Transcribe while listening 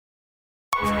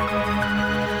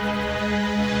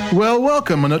Well,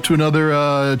 welcome to another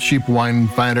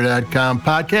CheapWineFinder.com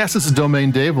podcast. This is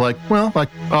Domain Dave, like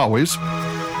always.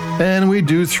 And we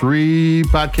do 3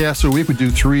 podcasts a week. We do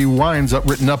 3 wines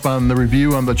written up on the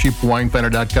review on the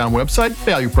CheapWineFinder.com website,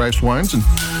 value-priced wines. And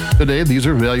today, it is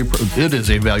a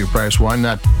value-priced wine,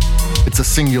 it's a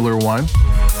singular wine.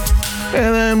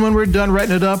 And then when we're done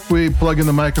writing it up, we plug in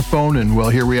the microphone, and well,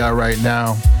 here we are right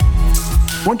now.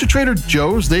 Went to Trader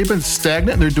Joe's. They've been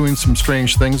stagnant. They're doing some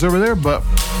strange things over there, but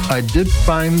I did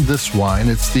find this wine.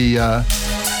 It's the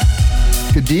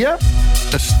Kidia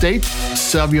Estate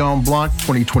Sauvignon Blanc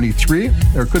 2023.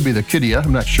 Or it could be the Kidia.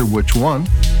 I'm not sure which one.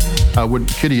 I wouldn't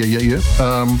Kidia you.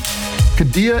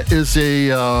 Kidia is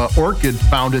a orchid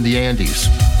found in the Andes.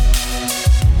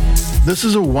 This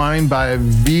is a wine by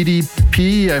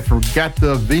VDP. I forgot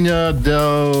the Viña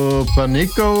del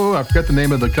Panico. I forgot the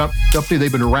name of the company.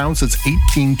 They've been around since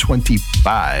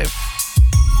 1825.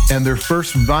 And their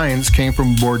first vines came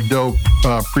from Bordeaux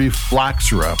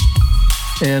pre-Phylloxera.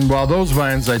 And while those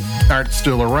vines aren't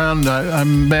still around, I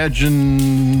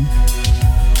imagine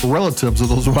relatives of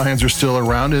those vines are still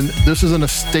around. And this is an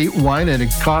estate wine, and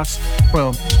it sells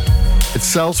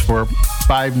for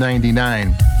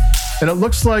 $5.99. And it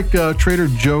looks like Trader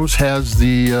Joe's has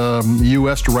the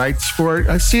U.S. rights for it.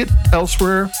 I see it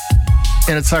elsewhere,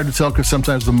 and it's hard to tell because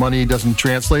sometimes the money doesn't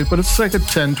translate, but it's like a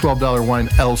 $10, $12 wine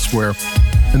elsewhere.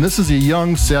 And this is a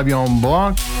young Sauvignon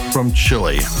Blanc from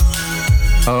Chile.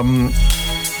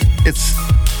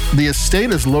 The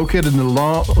estate is located in the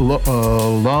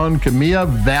Loncamilla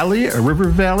Valley, a river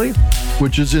valley,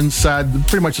 which is inside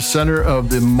pretty much the center of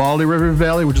the Maule River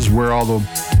Valley, which is where a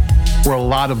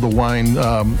lot of the wine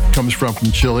comes from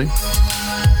Chile.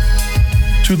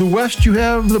 To the west, you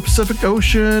have the Pacific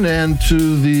Ocean, and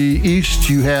to the east,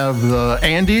 you have the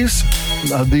Andes.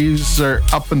 These are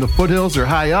up in the foothills. They're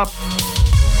high up.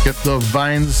 Get the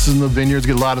vines in the vineyards,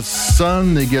 get a lot of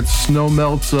sun. They get snow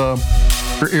melt for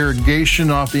irrigation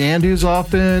off the Andes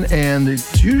often, and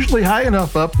it's usually high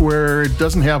enough up where it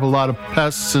doesn't have a lot of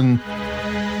pests and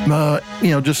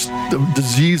just the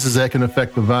diseases that can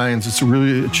affect the vines. It's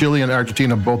really, Chile and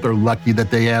Argentina both are lucky that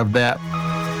they have that.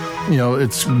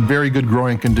 It's very good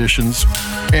growing conditions,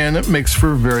 and it makes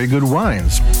for very good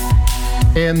wines.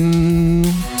 And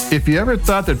if you ever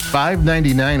thought that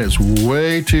 $5.99 is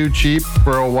way too cheap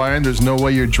for a wine, there's no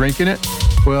way you're drinking it,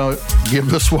 well, give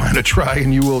this wine a try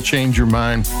and you will change your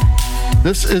mind.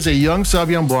 This is a young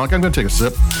Sauvignon Blanc. I'm going to take a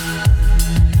sip.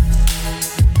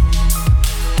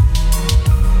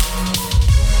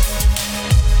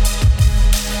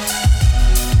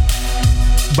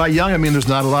 By young, I mean there's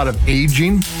not a lot of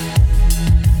aging.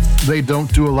 They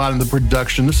don't do a lot in the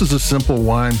production. This is a simple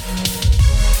wine.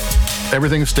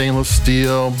 Everything's stainless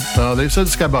steel. They said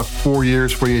it's got about 4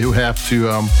 years for you who have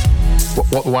to,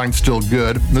 wine's still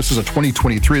good. This is a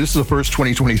 2023. This is the first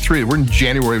 2023. We're in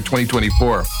January of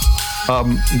 2024.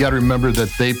 You got to remember that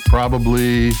they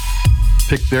probably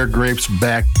picked their grapes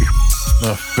back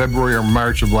February or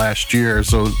March of last year.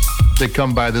 So they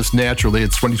come by this naturally.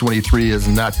 It's 2023 is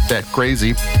not that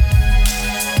crazy.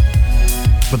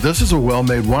 But this is a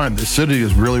well-made wine. The acidity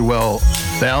is really well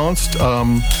balanced.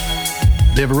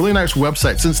 They have a really nice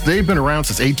website. Since they've been around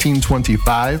since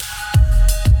 1825,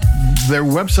 their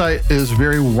website is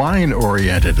very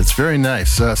wine-oriented. It's very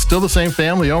nice. Still the same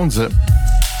family owns it.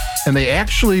 And they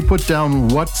actually put down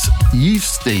what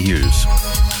yeast they use.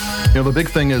 The big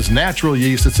thing is natural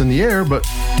yeast that's in the air, but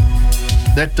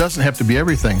that doesn't have to be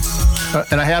everything.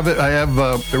 And I have it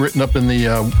written up in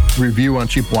the review on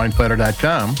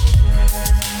CheapWineFinder.com.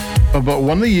 But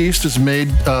one of the yeast is made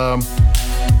to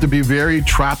be very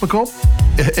tropical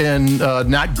and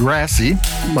not grassy,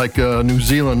 like New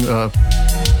Zealand a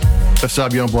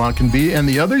Sauvignon Blanc can be. And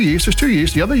the other yeast, there's 2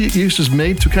 yeasts. The other yeast is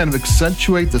made to kind of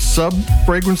accentuate the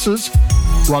sub-fragrances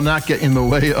while not getting in the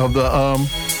way of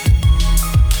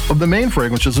the main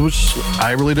fragrances, which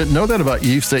I really didn't know that about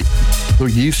yeast.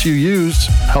 The yeast you use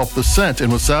help the scent.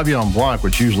 And with Sauvignon Blanc,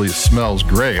 which usually smells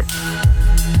great,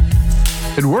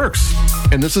 it works.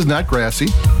 And this is not grassy.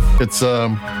 It's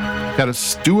got a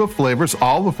stew of flavors.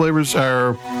 All the flavors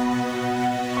are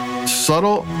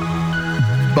subtle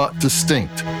but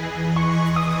distinct.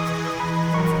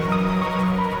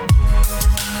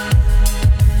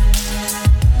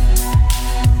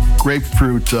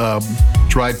 Grapefruit,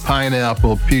 dried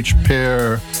pineapple, peach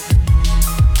pear,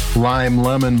 lime,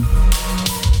 lemon.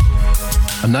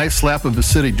 A nice slap of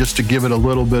acidity just to give it a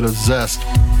little bit of zest.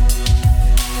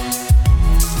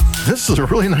 This is a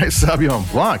really nice Sauvignon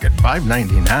Blanc at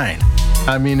 $5.99.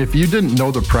 I mean, if you didn't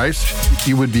know the price,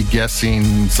 you would be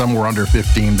guessing somewhere under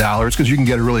 $15 because you can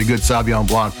get a really good Sauvignon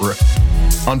Blanc for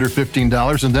under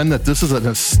 $15, and then that this is an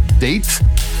estate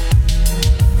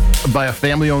by a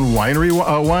family-owned winery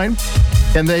wine.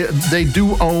 And they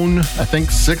do own, I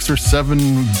think, 6 or 7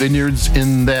 vineyards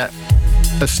in that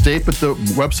estate, but the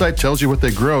website tells you what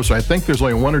they grow. So I think there's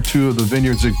only 1 or 2 of the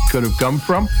vineyards it could have come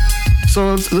from.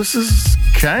 So this is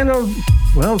kind of,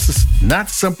 well, this is not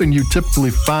something you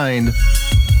typically find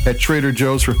at Trader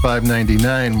Joe's for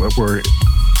 $5.99, where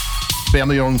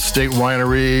family-owned state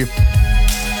winery,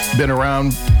 been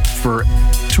around for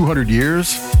 200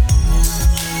 years,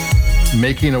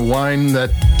 making a wine that,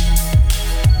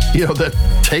 you know, that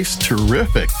tastes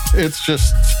terrific. It's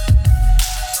just,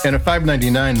 and at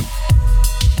 $5.99,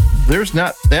 there's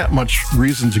not that much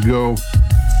reason to go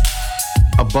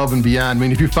above and beyond. I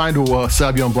mean, if you find a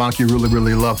Sauvignon Blanc you really,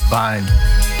 really love, fine.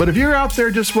 But if you're out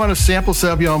there just want to sample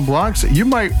Sauvignon Blancs, you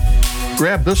might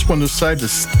grab this one, decide to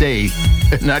stay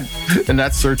and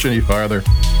not search any farther.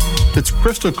 It's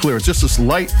crystal clear. It's just this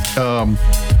light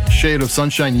shade of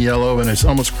sunshine yellow, and it's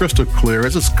almost crystal clear.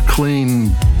 It's just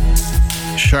clean,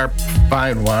 sharp,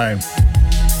 fine wine.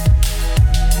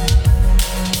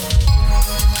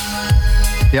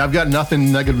 Yeah, I've got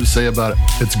nothing negative to say about it.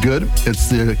 It's good. It's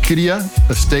the Kidia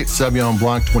Estate Sauvignon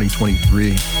Blanc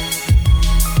 2023.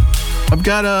 I've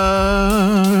got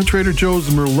a Trader Joe's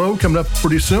Merlot coming up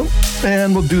pretty soon,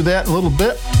 and we'll do that in a little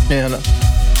bit. And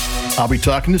I'll be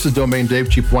talking. This is Domain Dave,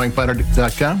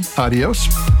 cheapwinefinder.com. Adios.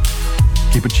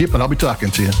 Keep it cheap, and I'll be talking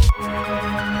to you.